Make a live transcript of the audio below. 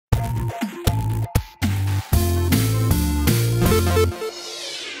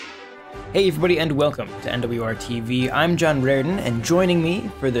Hey everybody and welcome to NWR TV. I'm John Reardon, and joining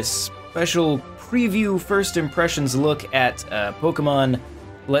me for this special preview first impressions look at Pokemon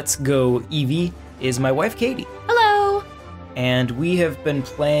Let's Go Eevee is my wife Katie. Hello! And we have been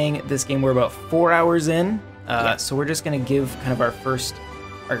playing this game. We're about 4 hours in, so we're just gonna give kind of our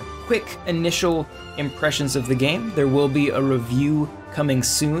quick initial impressions of the game. There will be a review coming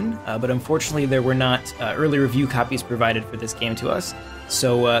soon, but unfortunately there were not early review copies provided for this game to us.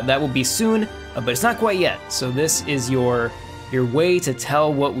 So that will be soon, but it's not quite yet. So this is your way to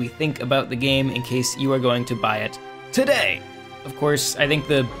tell what we think about the game in case you are going to buy it today. Of course, I think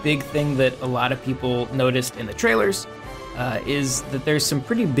the big thing that a lot of people noticed in the trailers is that there's some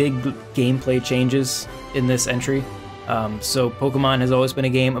pretty big gameplay changes in this entry. So Pokemon has always been a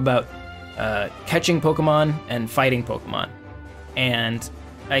game about catching Pokemon and fighting Pokemon. And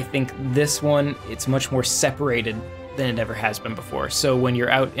I think this one, it's much more separated than it ever has been before. So when you're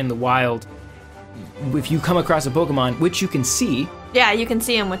out in the wild, if you come across a Pokemon, which you can see... Yeah, you can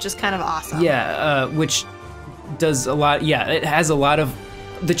see him, which is kind of awesome. Yeah, which does a lot... Yeah, it has a lot of...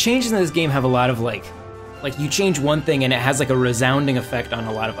 The changes in this game have a lot of, like you change one thing and it has, like, a resounding effect on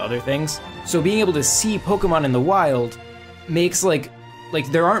a lot of other things. So being able to see Pokemon in the wild makes, like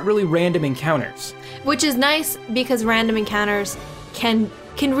there aren't really random encounters. Which is nice, because random encounters can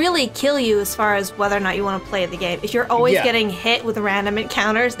really kill you as far as whether or not you want to play the game. If you're always getting hit with random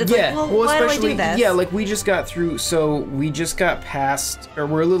encounters, it's like, well, why do I do this? Yeah, like we just got through, so we just got past, or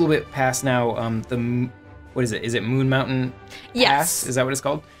we're a little bit past now, what is it? Is it Moon Mountain Pass? Is that what it's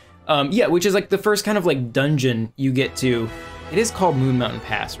called? Yeah, which is like the first kind of like dungeon you get to. It is called Moon Mountain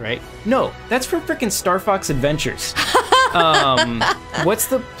Pass, right? No, that's for frickin' Star Fox Adventures. What's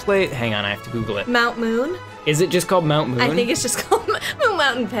the play? Hang on, I have to Google it. Mount Moon? Is it just called Mount Moon? I think it's just called Moon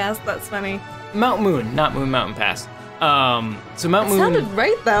Mountain Pass. That's funny. Mount Moon, not Moon Mountain Pass. So Mount Moon sounded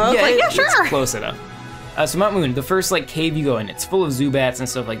right though. I was like, yeah, sure. It's close enough. So Mount Moon, the first like cave you go in, it's full of Zubats and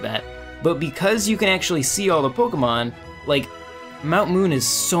stuff like that. But because you can actually see all the Pokemon, like Mount Moon is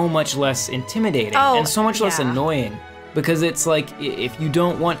so much less intimidating and so much less annoying, because it's like if you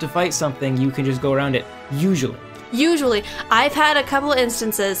don't want to fight something, you can just go around it. Usually, I've had a couple of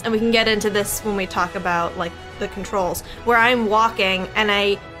instances, and we can get into this when we talk about like the controls, where I'm walking and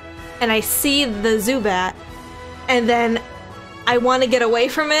I see the Zubat, and then I want to get away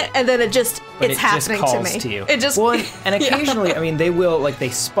from it, and then it's happening just to calls me. To you. It just and occasionally, I mean, they will they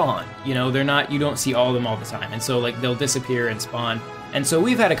spawn. You know, they're not. You don't see all of them all the time, and so like they'll disappear and spawn. And so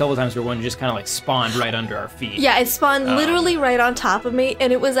we've had a couple times where one just kind of like spawned right under our feet. Yeah, it spawned literally right on top of me,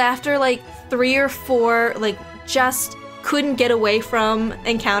 and it was after like 3 or 4 like just couldn't get away from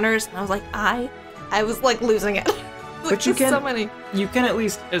encounters, and I was like, I was like losing it. But you can, so many. You can at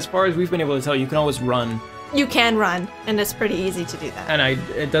least, as far as we've been able to tell, you can always run. You can run, and it's pretty easy to do that. And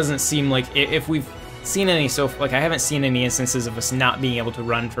it doesn't seem like, if we've seen any, I haven't seen any instances of us not being able to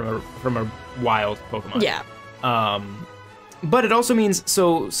run from a wild Pokemon. Yeah. But it also means,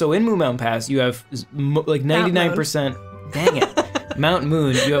 so in Moon Mountain Pass, you have like 99%, dang it, Mount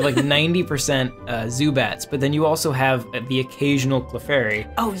Moon, you have like 90% Zubats, but then you also have the occasional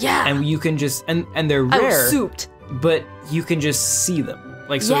Clefairy. Oh yeah. And you can just, and they're rare. I was souped. But you can just see them.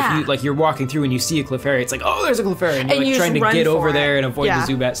 Like, so if you, like, you're walking through and you see a Clefairy, it's like, oh, there's a Clefairy, and you're like trying to get over there and avoid the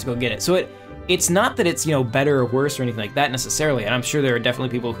Zubats to go get it. So it's not that it's, better or worse or anything like that necessarily, and I'm sure there are definitely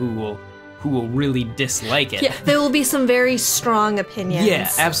people who will really dislike it. Yeah, there will be some very strong opinions. Yeah,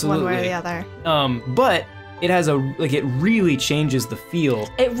 absolutely. One way or the other. But it has it really changes the feel.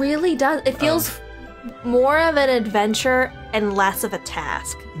 It really does. It feels more of an adventure and less of a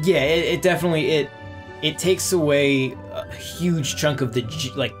task. Yeah, it definitely, it takes away a huge chunk of the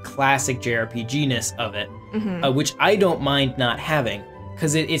classic JRPG-ness of it, which I don't mind not having,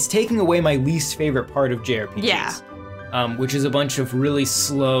 because it's taking away my least favorite part of JRPGs. Yeah. Which is a bunch of really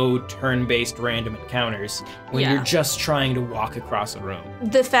slow, turn-based random encounters when you're just trying to walk across a room.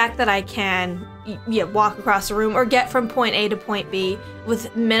 The fact that I can walk across a room or get from point A to point B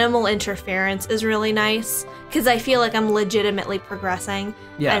with minimal interference is really nice, because I feel like I'm legitimately progressing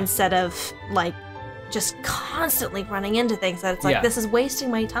instead of like just constantly running into things that it's like, this is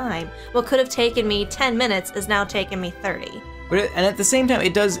wasting my time. What could have taken me 10 minutes is now taking me 30. And at the same time,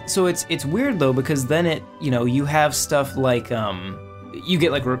 it does. So it's weird though, because then you have stuff like you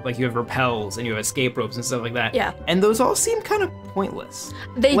get like you have repels and you have escape ropes and stuff like that. Yeah. And those all seem kind of pointless.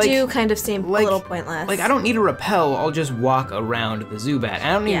 They do kind of seem a little pointless. Like, I don't need a repel. I'll just walk around the Zubat.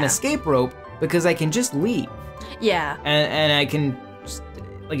 I don't need an escape rope because I can just leave. Yeah. And I can.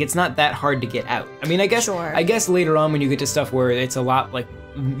 Like, it's not that hard to get out. I mean, I guess later on when you get to stuff where it's a lot like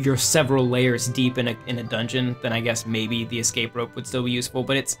you're several layers deep in a dungeon, then I guess maybe the escape rope would still be useful.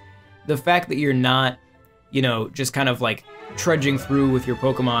 But the fact that you're not, you know, just kind of like trudging through with your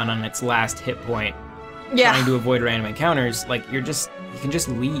Pokemon on its last hit point, trying to avoid random encounters, like you can just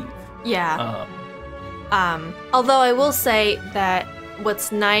leave. Yeah. Although I will say that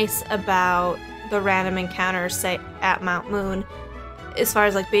what's nice about the random encounters, say at Mount Moon, as far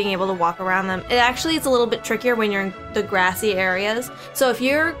as like being able to walk around them, it actually is a little bit trickier when you're in the grassy areas. So if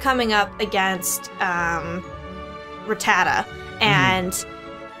you're coming up against Rattata, and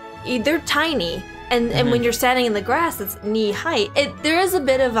they're tiny, and when you're standing in the grass, it's knee height. There is a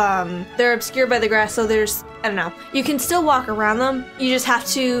bit of they're obscured by the grass, so there's, I don't know, you can still walk around them. You just have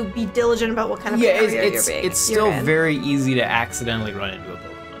to be diligent about what kind of area you're being. It's still very easy to accidentally run into a Pokemon.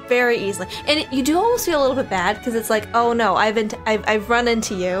 Very easily, and you do almost feel a little bit bad because it's like, oh no, I've run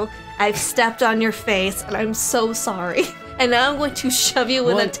into you, I've stepped on your face, and I'm so sorry, and now I'm going to shove you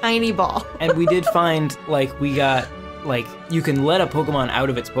with a tiny ball. And we did find, like, we got, like, you can let a Pokemon out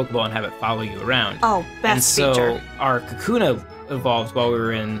of its Pokeball and have it follow you around. Oh, best feature. So our Kakuna evolved while we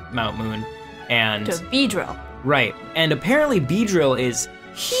were in Mount Moon, and to Beedrill. Right, and apparently Beedrill is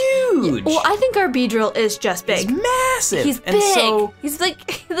huge. Well, I think our Beedrill is just big. He's massive. He's big. So he's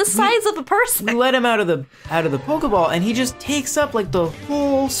like the size of a person. We let him out of the Pokeball, and he just takes up like the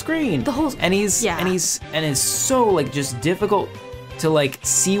whole screen. And it's so like just difficult to like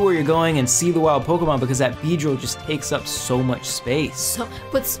see where you're going and see the wild Pokemon because that Beedrill just takes up so much space. So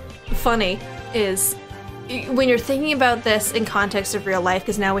what's funny is when you're thinking about this in context of real life,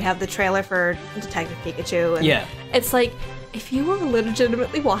 because now we have the trailer for Detective Pikachu, and it's like, if you were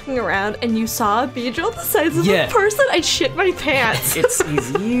legitimately walking around and you saw a Beedrill the size of a person, I'd shit my pants.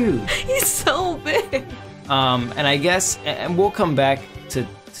 He's huge. He's so big. And I guess, and we'll come back to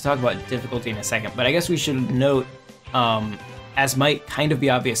talk about difficulty in a second, but I guess we should note, as might kind of be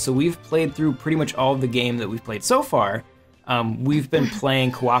obvious, so we've played through pretty much all of the game that we've played so far. We've been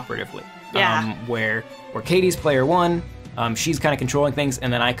playing cooperatively, where Katie's player one. She's kind of controlling things,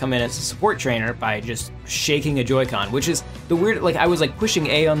 and then I come in as a support trainer by just shaking a Joy-Con, which is the weird, like I was like pushing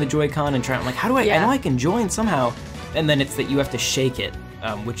A on the Joy-Con and trying, I'm like, how do I know I can join somehow, and then it's that you have to shake it,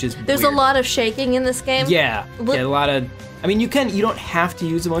 which is There's weird. A lot of shaking in this game. Yeah, a lot of, I mean, you don't have to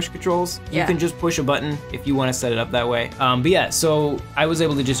use the motion controls. You can just push a button if you want to set it up that way. But yeah, so I was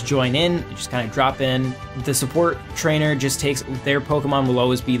able to just join in, just kind of drop in. The support trainer just takes, their Pokemon will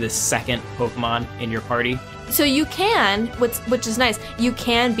always be the second Pokemon in your party. So you can, which is nice, you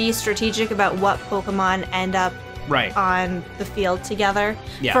can be strategic about what Pokemon end up on the field together.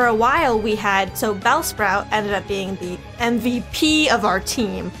 Yeah. For a while we had, so Bellsprout ended up being the MVP of our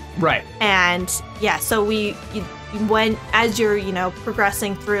team. Right. And yeah, so as you're,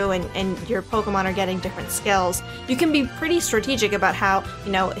 progressing through and your Pokemon are getting different skills, you can be pretty strategic about how,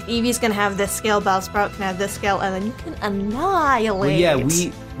 if Eevee's gonna have this skill, Bellsprout can have this skill, and then you can annihilate. Well,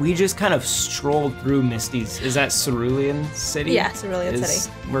 yeah, we just kind of strolled through Misty's, is that Cerulean City? Yeah, Cerulean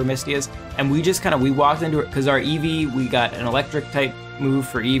City. Where Misty is. And we just we walked into it, because our Eevee, we got an electric type move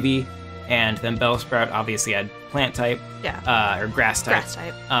for Eevee, and then Bellsprout obviously had plant type. Yeah. Or grass type. Grass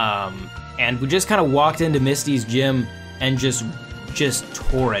type. And we just kind of walked into Misty's gym and just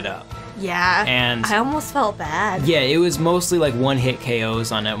tore it up. Yeah, and I almost felt bad. Yeah, it was mostly like one-hit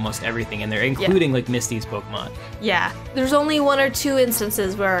KOs on almost everything in there, including like Misty's Pokemon. Yeah, there's only one or two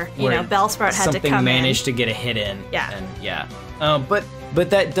instances where Bellsprout had to come in. Something managed to get a hit in. Yeah. And but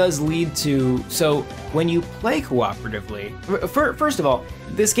that does lead to, so when you play cooperatively, first of all,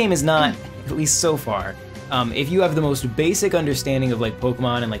 this game is not, at least so far, if you have the most basic understanding of like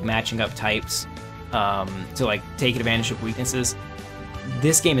Pokemon and like matching up types to like take advantage of weaknesses,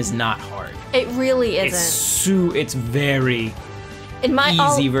 this game is not hard. It really isn't. It's very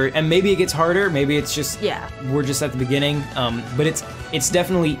easy, and maybe it gets harder. Maybe it's just we're just at the beginning. But it's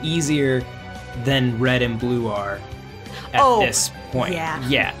definitely easier than Red and Blue are at this point.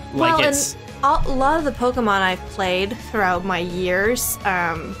 Yeah. A lot of the Pokemon I've played throughout my years,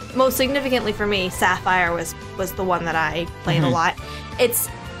 most significantly for me, Sapphire was the one that I played a lot.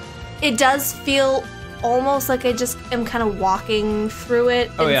 It does feel almost like I just am kind of walking through it.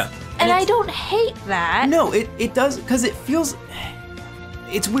 And I don't hate that. No, it does, because it feels,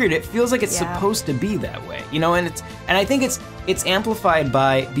 it's weird. It feels like it's supposed to be that way, and I think it's amplified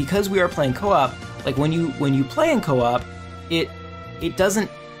by, because we are playing co-op, like when you play in co-op, it doesn't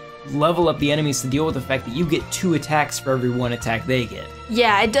level up the enemies to deal with the fact that you get 2 attacks for every 1 attack they get.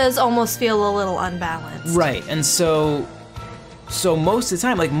 Yeah, it does almost feel a little unbalanced. Right, and so most of the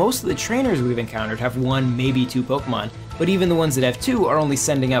time, like most of the trainers we've encountered have 1, maybe 2 Pokemon, but even the ones that have 2 are only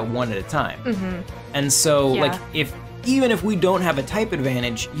sending out 1 at a time. And so, like, even if we don't have a type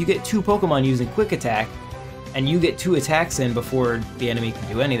advantage, you get 2 Pokemon using Quick Attack, and you get 2 attacks in before the enemy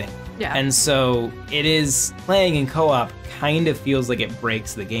can do anything. Yeah. And so it is, playing in co-op kind of feels like it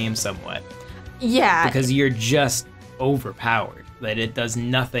breaks the game somewhat. Yeah. Because you're just overpowered. That it does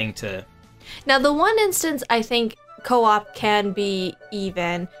nothing to... Now, the one instance I think co-op can be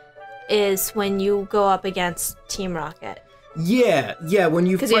even is when you go up against Team Rocket. Yeah, when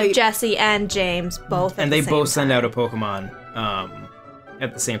you fight... Because you have Jesse and James both at and the they same both time. send out a Pokemon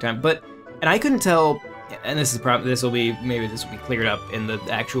at the same time. And I couldn't tell, and this will be cleared up in the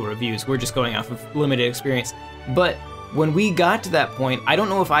actual reviews. We're just going off of limited experience. But when we got to that point, I don't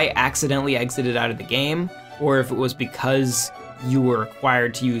know if I accidentally exited out of the game or if it was because you were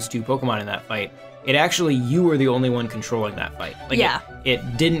required to use 2 Pokemon in that fight. It actually, you were the only one controlling that fight. Like, yeah.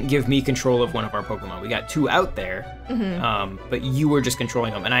 It didn't give me control of one of our Pokemon. We got 2 out there, but you were just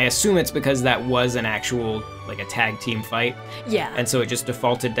controlling them. And I assume it's because that was an actual, like, a tag team fight. Yeah. And so it just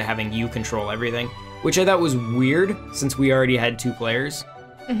defaulted to having you control everything, which I thought was weird since we already had 2 players.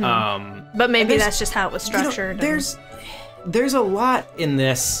 But maybe that's just how it was structured. You know, there's a lot in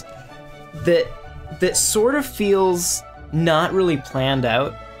this that sort of feels not really planned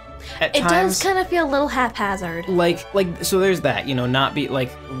out. At it times, does kind of feel a little haphazard. Like, so there's that, you know, not be like,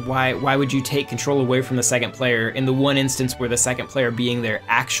 why would you take control away from the second player in the one instance where the second player being there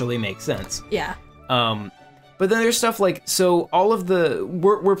actually makes sense? Yeah. But then there's stuff like, so all of the,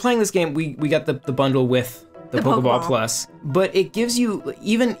 we're playing this game, we got the bundle with the Pokeball Plus, but it gives you,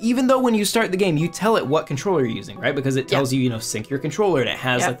 even though when you start the game, you tell it what controller you're using, right? Because it tells you, sync your controller, and it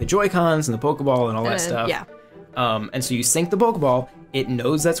has like the Joy-Cons and the Pokeball and all that stuff. Yeah. And so you sync the Pokeball, it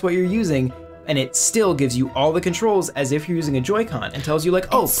knows that's what you're using, and it still gives you all the controls as if you're using a Joy-Con and tells you like,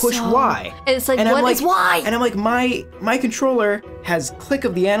 oh, push Y. And it's like, what is Y? And I'm like, my controller has click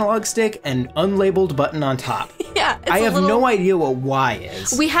of the analog stick and unlabeled button on top. Yeah. I have no idea what Y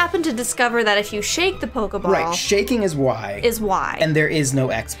is. We happen to discover that if you shake the Pokeball. Right, shaking is Y. And there is no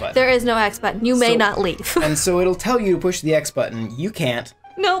X button. There is no X button. You may not leave. And so it'll tell you to push the X button. You can't.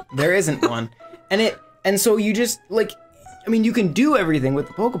 Nope. There isn't one. And so you just, like, I mean, you can do everything with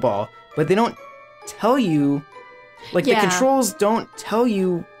the Pokeball, but they don't tell you, like, the controls don't tell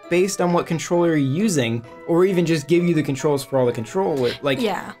you based on what controller you're using, or even just give you the controls for all the controller. Like,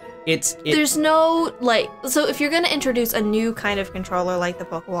 there's no, like, so if you're going to introduce a new kind of controller like the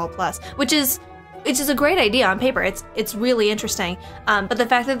Pokeball Plus, which is a great idea on paper, it's really interesting, but the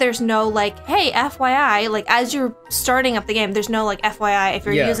fact that there's no, like, hey, FYI, like, as you're starting up the game, there's no, like, FYI, if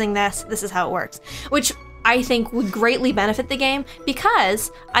you're using this is how it works, which I think would greatly benefit the game,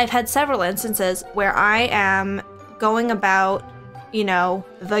 because I've had several instances where I am going about,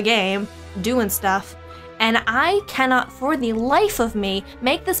 the game, doing stuff, and I cannot, for the life of me,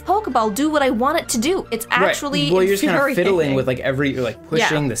 make this Pokeball do what I want it to do. It's actually right. Well, you're just kind of fiddling with, like, you're, like,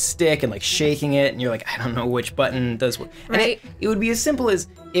 pushing the stick and, like, shaking it, and you're like, I don't know which button does what. Right. And it would be as simple as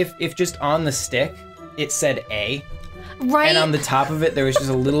if just on the stick, it said A. Right. And on the top of it, there was just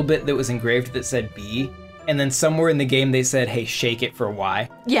a little bit that was engraved that said B. And then somewhere in the game, they said, hey, shake it for Y.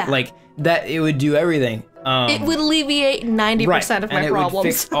 Yeah. Like, that, it would do everything. It would alleviate 90% of my problems. And it would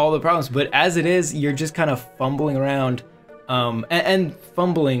fix all the problems. But as it is, you're just kind of fumbling around. And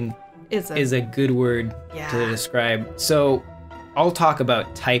fumbling is a good word to describe. So I'll talk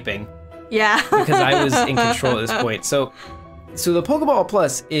about typing. Yeah. Because I was in control at this point. So the Pokeball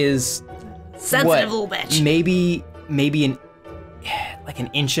Plus is sensitive little bitch. Maybe an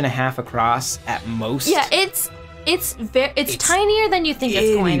inch and a half across at most. Yeah, it's tinier than you think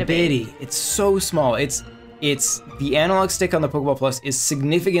it's going to be. Bitty. It's so small. It's the analog stick on the Pokeball Plus is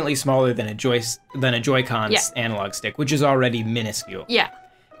significantly smaller than a Joy-Con's analog stick, which is already minuscule. Yeah.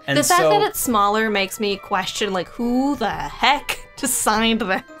 And the fact that it's smaller makes me question, like, who the heck designed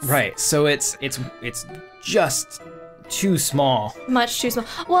this? Right. So it's just too small. Much too small.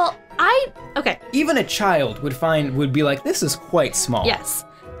 Well, okay. Even a child would be like, this is quite small. Yes.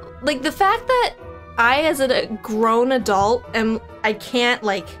 Like, the fact that I, as a grown adult, I can't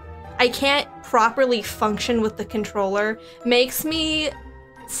properly function with the controller makes me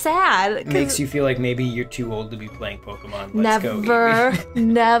sad. It makes you feel like maybe you're too old to be playing Pokemon.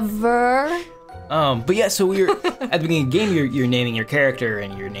 Never. But yeah, so we're at the beginning of the game, you're naming your character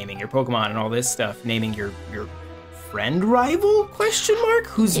and you're naming your Pokemon and all this stuff, naming your friend rival ?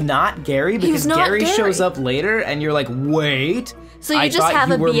 Who's not Gary, because Gary shows up later and you're like, wait, so you just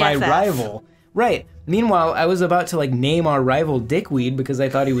have a BFF. were my rival. Right. Meanwhile, I was about to, like, name our rival Dickweed because I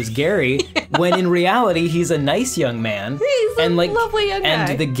thought he was Gary, when in reality he's a nice young man. He's a lovely young guy.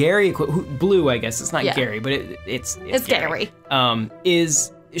 And the Gary Blue, I guess it's not Gary, but it's Gary.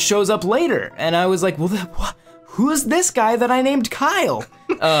 Shows up later, and I was like, well, who's this guy that I named Kyle?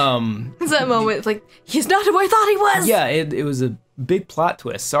 It's that moment, it's like, he's not who I thought he was! Yeah, it was a big plot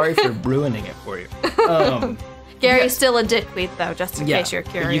twist. Sorry for ruining it for you. Gary's still a dickweed, though, just in case you're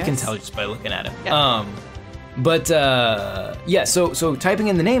curious. You can tell just by looking at him. Yeah. So typing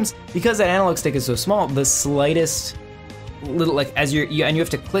in the names, because that analog stick is so small, the slightest little, like, and you have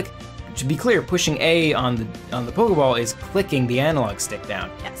to click, to be clear, pushing A on the Pokeball is clicking the analog stick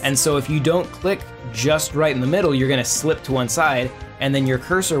down. Yes. And so if you don't click just right in the middle, you're gonna slip to one side, and then your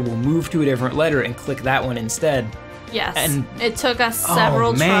cursor will move to a different letter and click that one instead. Yes, and it took us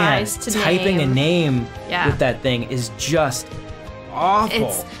several tries to typing a name with that thing is just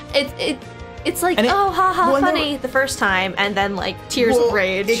awful. It's like, funny the first time, and then like tears of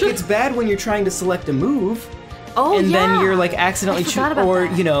rage. It gets bad when you're trying to select a move. Oh, and then you're like accidentally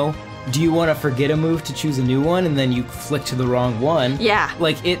you know, do you want to forget a move to choose a new one, and then you flick to the wrong one? Yeah.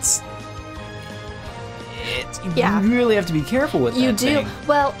 Like you really have to be careful with that. You do. Thing.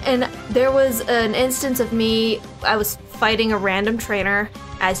 Well, and there was an instance of I was fighting a random trainer,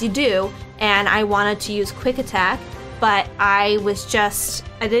 as you do, and I wanted to use quick attack, but I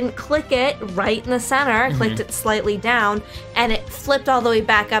didn't click it right in the center, I clicked it slightly down, and it flipped all the way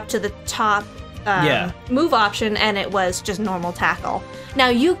back up to the top move option, and it was just normal tackle. Now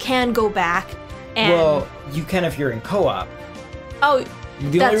you can go back and... Well, you can if you're in co-op. Oh,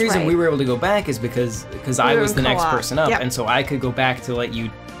 the only reason we were able to go back is because I was the next person up, yep. and so I could go back to let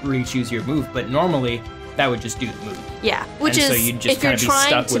you re-choose your move, but normally that would just do the move. Yeah, so you'd just kind of be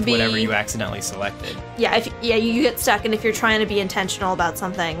stuck with whatever you accidentally selected. Yeah, you get stuck, and if you're trying to be intentional about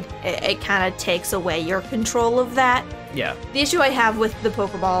something, it kind of takes away your control of that. Yeah. The issue I have with the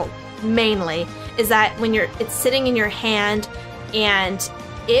Pokeball mainly is that when it's sitting in your hand, and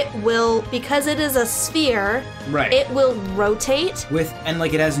it will, because it is a sphere, right, it will rotate. And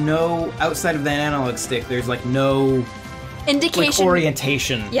like it has no, outside of that analog stick, there's like no indication, like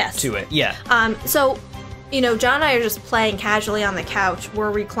orientation to it. Yeah. So, you know, John and I are just playing casually on the couch.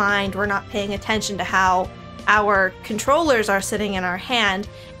 We're reclined. We're not paying attention to how our controllers are sitting in our hand.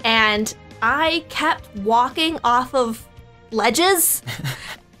 And I kept walking off of ledges.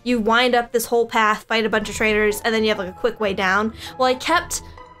 You wind up this whole path, fight a bunch of trainers, and then you have like a quick way down. Well, I kept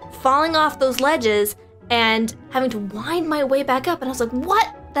falling off those ledges and having to wind my way back up, and I was like,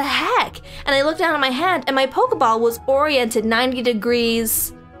 what the heck? And I looked down at my hand, and my Pokeball was oriented 90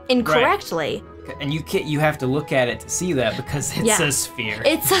 degrees incorrectly. Right. And you have to look at it to see that, because it's a sphere.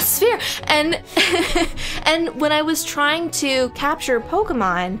 It's a sphere. And and when I was trying to capture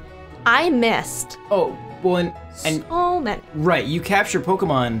Pokemon, I missed. Oh, well, and so many. Right, you capture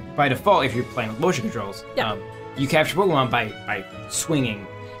Pokemon by default if you're playing with motion controls. Yeah. You capture Pokemon by swinging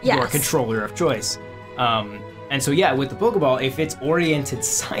your controller of choice. And so with the Pokeball, if it's oriented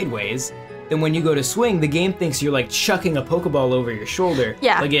sideways, then when you go to swing, the game thinks you're like chucking a Pokeball over your shoulder.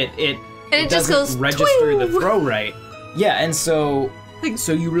 Yeah. Like it just doesn't goes register twing! the throw right. Yeah, and so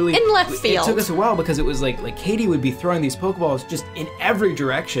you really in left field. It took us a while, because it was like Katie would be throwing these Pokeballs just in every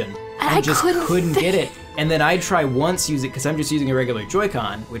direction, and I just couldn't get it. And then I'd try once use it, because I'm just using a regular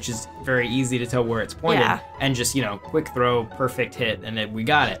Joy-Con, which is very easy to tell where it's pointed, and just, you know, quick throw, perfect hit, and we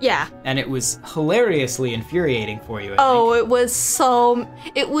got it. Yeah. And it was hilariously infuriating for you, I think.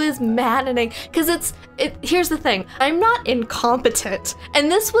 It was maddening, because here's the thing, I'm not incompetent, and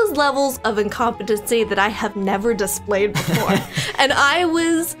this was levels of incompetency that I have never displayed before. And I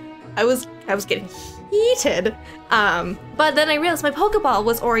was getting heated, but then I realized my Pokeball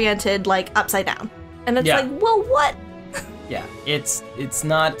was oriented like upside down. And it's like, well, what? Yeah, it's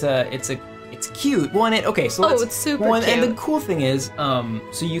not, it's cute. It's super cute. And the cool thing is,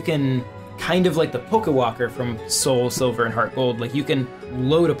 so you can kind of like the Pokewalker from Soul Silver and Heart Gold, like you can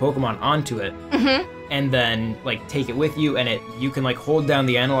load a Pokemon onto it, and then like take it with you, and you can like hold down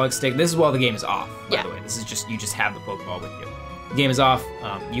the analog stick. This is while the game is off, by the way. This is just, you just have the Pokeball with you. The game is off,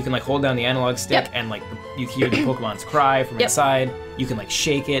 you can like hold down the analog stick, and like you hear the Pokemon's cry from inside. You can like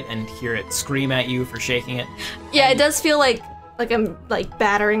shake it and hear it scream at you for shaking it. Yeah, it does feel like I'm like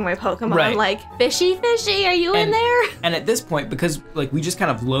battering my Pokemon, right. Like, fishy, are you in there? And at this point, because like we just kind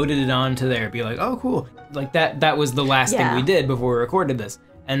of loaded it onto there, be like, oh cool, like that was the last thing we did before we recorded this,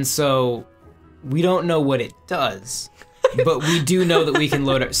 and so we don't know what it does, but we do know that we can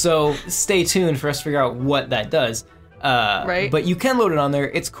load it. So stay tuned for us to figure out what that does. Right. But you can load it on there.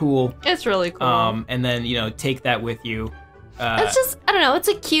 It's cool. It's really cool. And then, you know, take that with you. It's just, I don't know. It's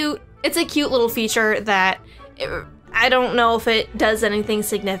a cute little feature that I don't know if it does anything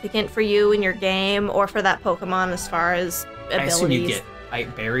significant for you in your game or for that Pokemon as far as abilities. I assume you get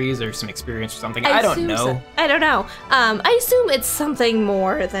berries or some experience or something. I don't know. So. I don't know. I assume it's something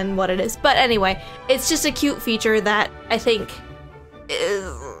more than what it is. But anyway, it's just a cute feature that I think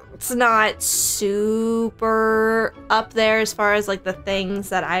it's not super up there as far as like the things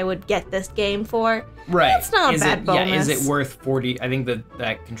that I would get this game for. Right. It's not a bad bonus. Yeah, is it worth 40? I think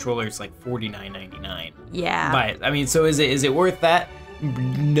that controller is like $49.99. Yeah. But I mean, so is it worth that?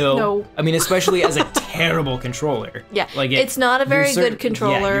 No. I mean, especially as a terrible controller. Yeah. Like it's not a very good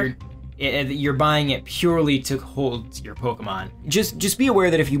controller. Yeah, you're buying it purely to hold your Pokemon. Just be aware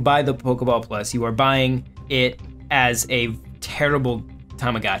that if you buy the Pokeball Plus, you are buying it as a terrible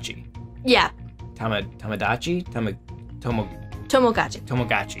Tamagotchi. Yeah. Tamagotchi?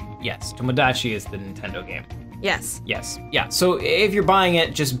 Tomogotchi. Yes. Tomodachi is the Nintendo game. Yes. Yes. Yeah. So if you're buying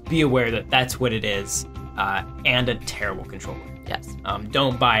it, just be aware that that's what it is, and a terrible controller. Yes.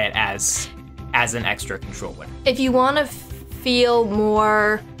 Don't buy it as an extra controller. If you want to feel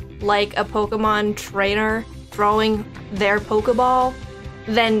more like a Pokemon trainer throwing their Pokeball,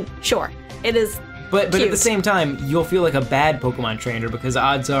 then sure, it is. But at the same time, you'll feel like a bad Pokemon trainer because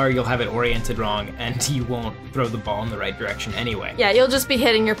odds are you'll have it oriented wrong and you won't throw the ball in the right direction anyway. Yeah, you'll just be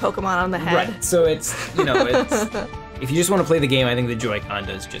hitting your Pokemon on the head. Right. So it's if you just want to play the game, I think the Joy-Con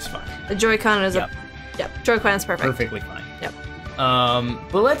does just fine. The Joy-Con is Joy-Con is perfect. Perfectly fine. Yep.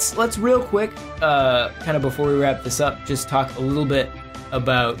 But let's real quick, kind of before we wrap this up, just talk a little bit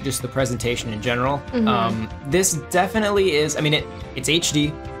about just the presentation in general. Mm-hmm. This definitely is. I mean, it's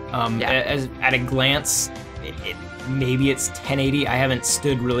HD. As at a glance, maybe it's 1080. I haven't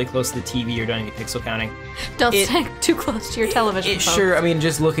stood really close to the TV or done any pixel counting. Don't stand too close to your television. Sure. I mean,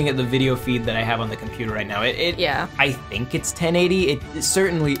 just looking at the video feed that I have on the computer right now, I think it's 1080. It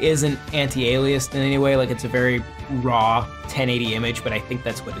certainly isn't anti-aliased in any way. Like it's a very raw 1080 image, but I think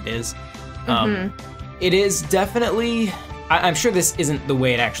that's what it is. It is definitely. I'm sure this isn't the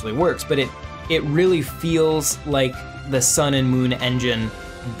way it actually works, but it really feels like the Sun and Moon engine,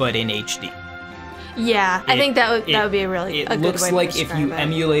 but in HD. Yeah, I think that would be a good way to describe it. It looks like if you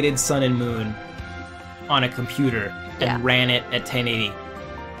emulated Sun and Moon on a computer and ran it at 1080,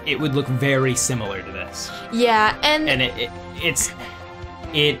 it would look very similar to this. Yeah, and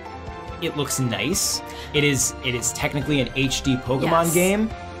it looks nice. It is technically an HD Pokemon game,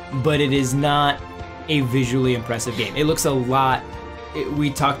 but it is not a visually impressive game. It looks a lot.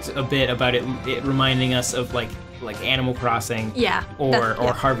 We talked a bit about it reminding us of like Animal Crossing, or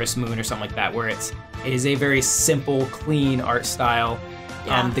Harvest Moon or something like that, where it is a very simple, clean art style.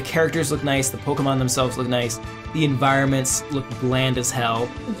 Yeah. The characters look nice, the Pokemon themselves look nice, the environments look bland as hell.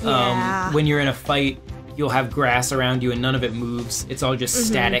 Yeah. When you're in a fight, you'll have grass around you and none of it moves. It's all just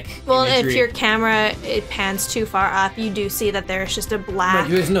static. Well, imagery. if your camera pans too far up, you do see that there's just a black.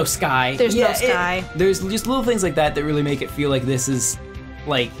 There's no sky. There's no sky. There's just little things like that really make it feel like this is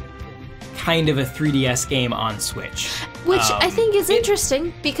like kind of a 3DS game on Switch. Which I think is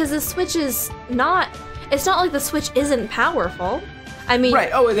interesting because the Switch is not. It's not like the Switch isn't powerful. I mean, right?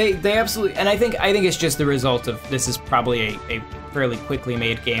 Oh, they absolutely. And I think it's just the result of this is probably a fairly quickly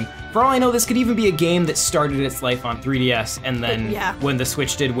made game. For all I know, this could even be a game that started its life on 3DS and then when the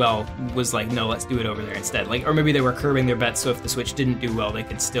Switch did well, was like, no, let's do it over there instead. Like, or maybe they were curbing their bets, so if the Switch didn't do well, they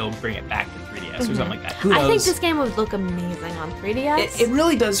could still bring it back to 3DS or something like that. Who knows? I think this game would look amazing on 3DS. It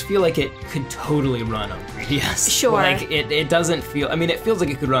really does feel like it could totally run on 3DS. Sure. Like, it doesn't feel. I mean, it feels like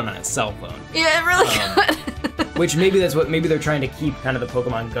it could run on a cell phone. Yeah, it really could. Which maybe they're trying to keep kind of the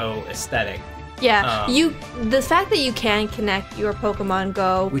Pokemon Go aesthetic. Yeah, the fact that you can connect your Pokemon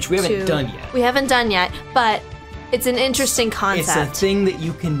Go, which we haven't done yet. We haven't done yet, but it's an interesting concept. It's a thing that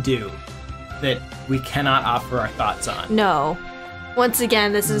you can do that we cannot offer our thoughts on. No. Once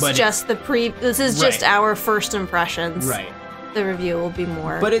again, this is just just our first impressions. Right. The review will be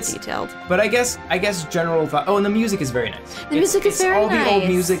more detailed. But I guess general thought. Oh, and the music is very nice. The music is very nice. It's all the old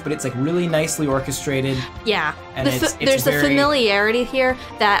music, but it's like really nicely orchestrated. Yeah. And there's the familiarity here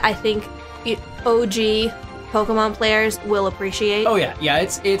that I think OG Pokemon players will appreciate. Oh yeah,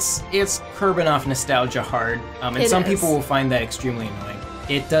 it's curbing off nostalgia hard, and some people will find that extremely annoying.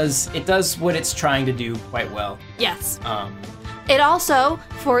 It does what it's trying to do quite well. Yes. It also,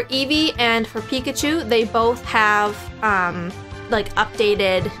 for Eevee and for Pikachu, they both have like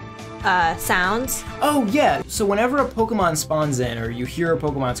updated sounds. Oh yeah. So whenever a Pokemon spawns in, or you hear a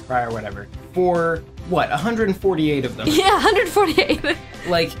Pokemon's cry or whatever, for what 148 of them. Yeah, 148.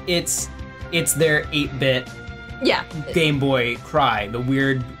 Like it's their 8-bit Game Boy cry, the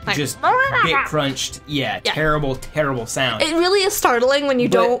weird, like, just bit crunched, terrible sound. It really is startling when you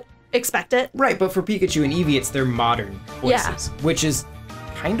don't expect it. Right, but for Pikachu and Eevee, it's their modern voices, which is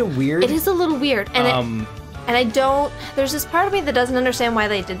kind of weird. It is a little weird, and And I don't, there's this part of me that doesn't understand why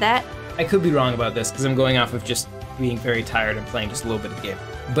they did that. I could be wrong about this because I'm going off of just being very tired and playing just a little bit of the game.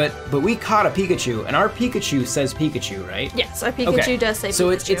 But we caught a Pikachu, and our Pikachu says Pikachu, right? Yes, our Pikachu does say Pikachu. So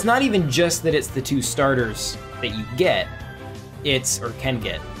it's not even just that it's the 2 starters that you get, or can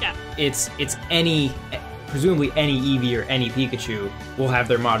get. Yeah. It's any, presumably any Eevee or any Pikachu will have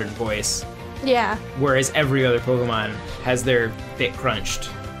their modern voice. Yeah. Whereas every other Pokemon has their bit crunched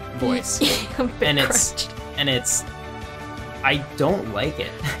voice. And it's I don't like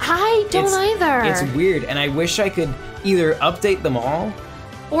it. I don't either. It's weird, and I wish I could either update them all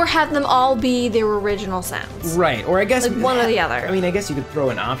or have them all be their original sounds. Right, or I guess like one or the other. I mean, I guess you could throw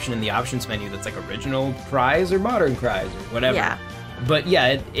an option in the options menu that's like original cries or modern cries or whatever. Yeah. But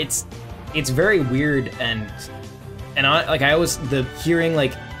yeah, it's very weird, and I always hearing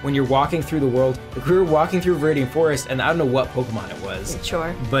like when you're walking through the world. Like we were walking through Viridian Forest, and I don't know what Pokemon it was.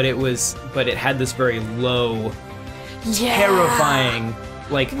 Sure. But it had this very low, terrifying,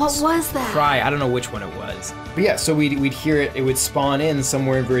 like what was that? Cry. I don't know which one it was. But yeah, so we'd hear it. It would spawn in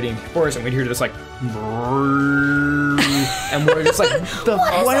somewhere in Viridian Forest, and we'd hear this like, and we're just like,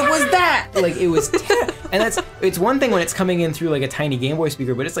 what was that? Like it was, and it's one thing when it's coming in through like a tiny Game Boy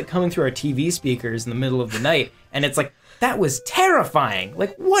speaker, but it's like coming through our TV speakers in the middle of the night, and it's like that was terrifying.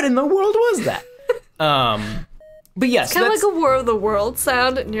 Like what in the world was that? But yes, it's kind of like a War of the Worlds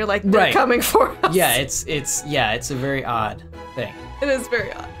sound, and you're like, they're coming for us. Yeah, it's a very odd thing. It is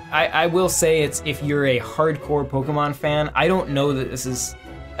very odd. I will say if you're a hardcore Pokemon fan, I don't know that this is.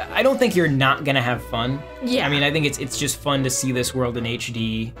 I don't think you're not gonna have fun. Yeah. I mean, I think it's just fun to see this world in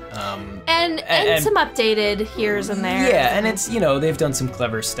HD. And some updated here's and there. Yeah, and it's they've done some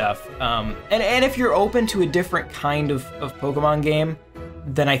clever stuff. And if you're open to a different kind of Pokemon game,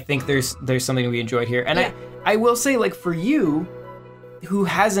 then I think there's something we enjoyed here. And I will say, like, for you, who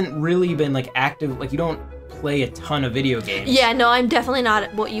hasn't really been like active, like you don't play a ton of video games. Yeah, no, I'm definitely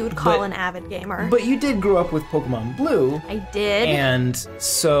not what you would call an avid gamer. But you did grow up with Pokemon Blue. I did. And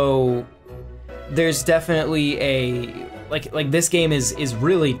so there's definitely a like this game is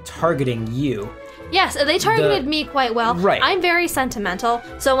really targeting you. Yes, they targeted me quite well. Right. I'm very sentimental,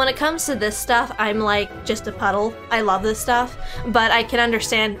 so when it comes to this stuff, I'm like just a puddle. I love this stuff, but I can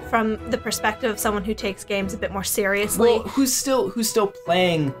understand from the perspective of someone who takes games a bit more seriously. Well, who's still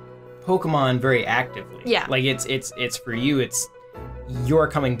playing Pokemon very actively. Yeah. Like it's for you. You're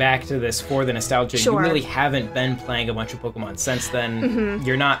coming back to this for the nostalgia. Sure. You really haven't been playing a bunch of Pokemon since then. Mm-hmm.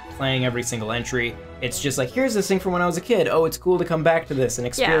 You're not playing every single entry. It's just like, here's this thing from when I was a kid. Oh, it's cool to come back to this and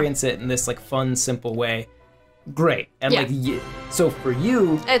experience it in this like fun, simple way. Great. And like, so for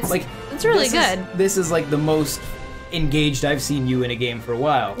you, it's really good. This is like the most engaged I've seen you in a game for a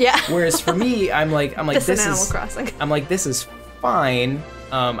while. Yeah. Whereas for me, I'm like this is Animal Crossing. I'm like, this is fine.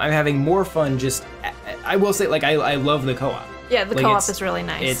 I'm having more fun. Just, I will say, like, I love the co-op. Yeah, the co-op is really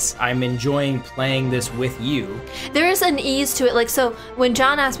nice. I'm enjoying playing this with you. There is an ease to it. Like, so when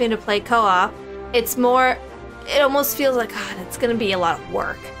John asked me to play co-op, it almost feels like, God, it's going to be a lot of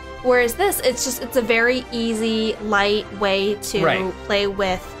work. Whereas this, it's a very easy, light way to play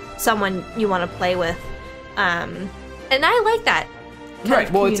with someone you want to play with. And I like that. Right,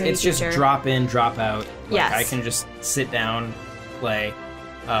 well, it's just drop in, drop out. Like, yes. I can just sit down, play.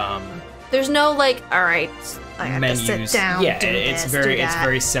 There's no like, all right, I have menus. to sit down. Yeah, it's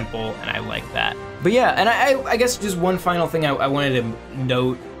very simple, and I like that. But yeah, and I guess just one final thing I wanted to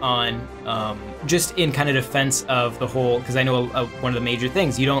note on, just in kind of defense of the whole, because I know one of the major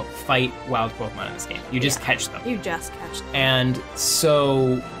things, you don't fight wild Pokemon in this game. You just catch them. You just catch them. And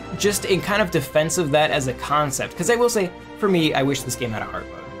so, just in kind of defense of that as a concept, because I will say, for me, I wish this game had a hard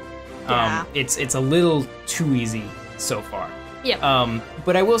mode. Yeah. It's a little too easy so far. Yeah.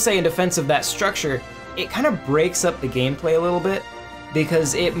 But I will say, in defense of that structure, it kind of breaks up the gameplay a little bit,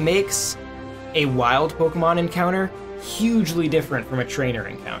 because it makes a wild Pokemon encounter hugely different from a trainer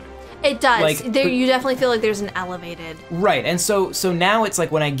encounter. It does. Like, you definitely feel like there's an elevated. Right, and so now it's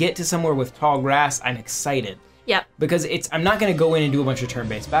like when I get to somewhere with tall grass, I'm excited. Yep. Because I'm not going to go in and do a bunch of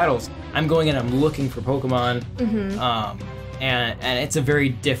turn-based battles. I'm going in, I'm looking for Pokemon. Mm-hmm. And it's a very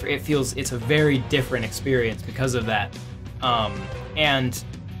different. It's a very different experience because of that. And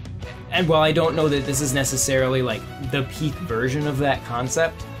while I don't know that this is necessarily like the peak version of that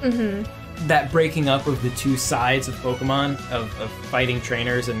concept, that breaking up of the two sides of Pokemon, of fighting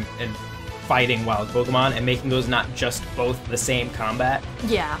trainers and fighting wild Pokemon, and making those not just both the same combat.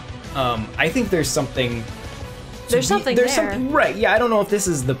 Yeah. I think there's something. There's something right? Yeah, I don't know if this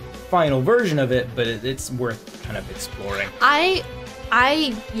is the final version of it, but it's worth kind of exploring.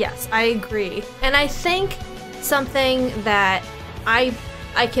 Yes, I agree, and I think something that I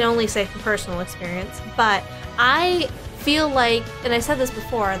I can only say from personal experience, but I feel like, and I said this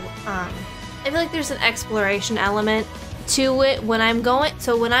before, I feel like there's an exploration element to it when I'm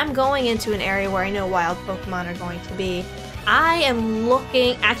going into an area where I know wild Pokemon are going to be, I am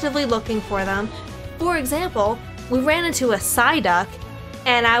actively looking for them. For example, we ran into a Psyduck,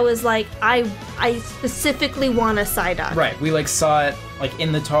 and I was like, I specifically want a Psyduck. Right, we like saw it like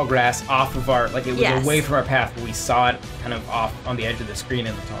in the tall grass off of our, like it was away from our path, but we saw it kind of off on the edge of the screen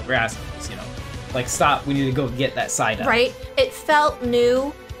in the tall grass. It was, you know, like, stop, we need to go get that Psyduck. Right, it felt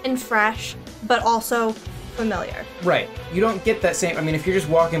new and fresh, but also familiar. Right, you don't get that same, I mean, if you're just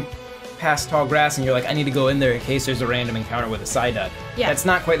walking past tall grass and you're like, I need to go in there in case there's a random encounter with a Psyduck. Yeah. That's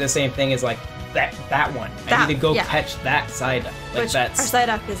not quite the same thing as like that one. I need to go catch that Psyduck. Like, which, our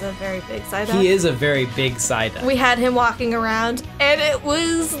Psyduck is a very big Psyduck. He is a very big Psyduck. We had him walking around, and it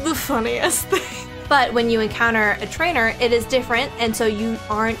was the funniest thing. But when you encounter a trainer, it is different, and so you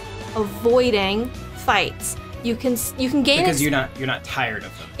aren't avoiding fights. You can gain because you're not tired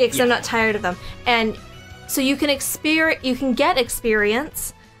of them. Because I'm not tired of them, and so you can get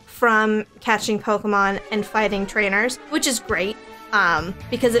experience from catching Pokemon and fighting trainers, which is great,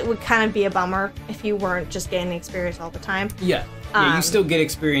 because it would kind of be a bummer if you weren't just gaining experience all the time. Yeah, you still get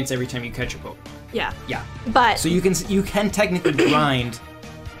experience every time you catch a Pokemon. Yeah. Yeah. But so you can technically grind.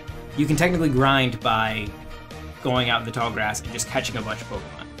 You can technically grind by going out in the tall grass and just catching a bunch of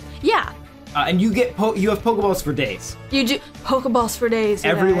Pokemon. Yeah. And you have Pokeballs for days. You do Pokeballs for days.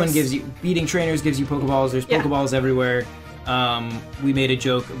 Everyone gives you, beating trainers gives you Pokeballs. There's Pokeballs everywhere. We made a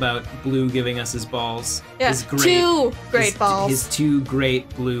joke about Blue giving us his balls. Yeah, his two great balls. His two great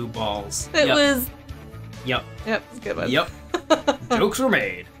blue balls. It was. Yep. Yep, it's a good one. Yep. Jokes were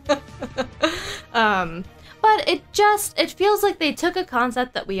made. But it feels like they took a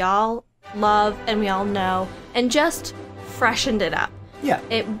concept that we all love and we all know and just freshened it up. Yeah.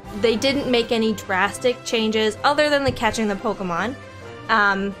 They didn't make any drastic changes other than the catching the Pokemon.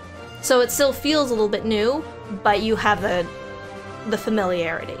 So it still feels a little bit new, but you have the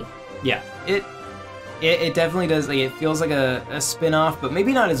familiarity. Yeah. It definitely does. Like, it feels like a spin-off, but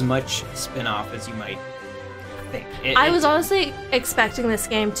maybe not as much spin-off as you might think. I was honestly expecting this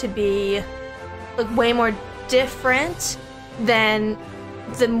game to be like way more different than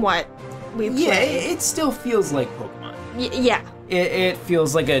what we played. Yeah, it still feels like Pokemon. Yeah. It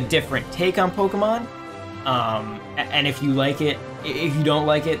feels like a different take on Pokemon. And if you like it, if you don't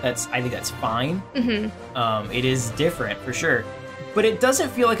like it, I think that's fine. Mm-hmm. It is different for sure, but it doesn't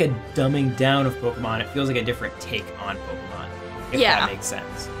feel like a dumbing down of Pokemon. It feels like a different take on Pokemon, if that makes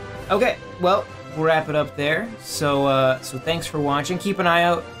sense. Okay, well, we'll wrap it up there. So thanks for watching. Keep an eye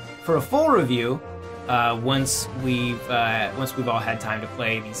out for a full review once we've all had time to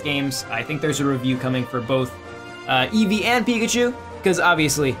play these games. I think there's a review coming for both Eevee and Pikachu, because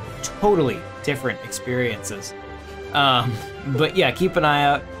obviously totally different experiences. But yeah, keep an eye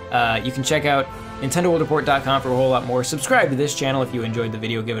out. You can check out NintendoWorldReport.com for a whole lot more. Subscribe to this channel if you enjoyed the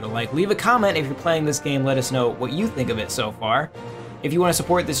video, give it a like. Leave a comment if you're playing this game, let us know what you think of it so far. If you want to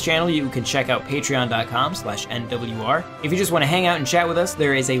support this channel, you can check out patreon.com/NWR. If you just want to hang out and chat with us,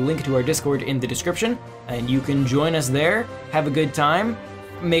 there is a link to our Discord in the description, and you can join us there, have a good time,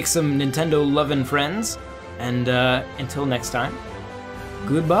 make some Nintendo-loving friends, and until next time,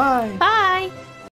 goodbye. Bye.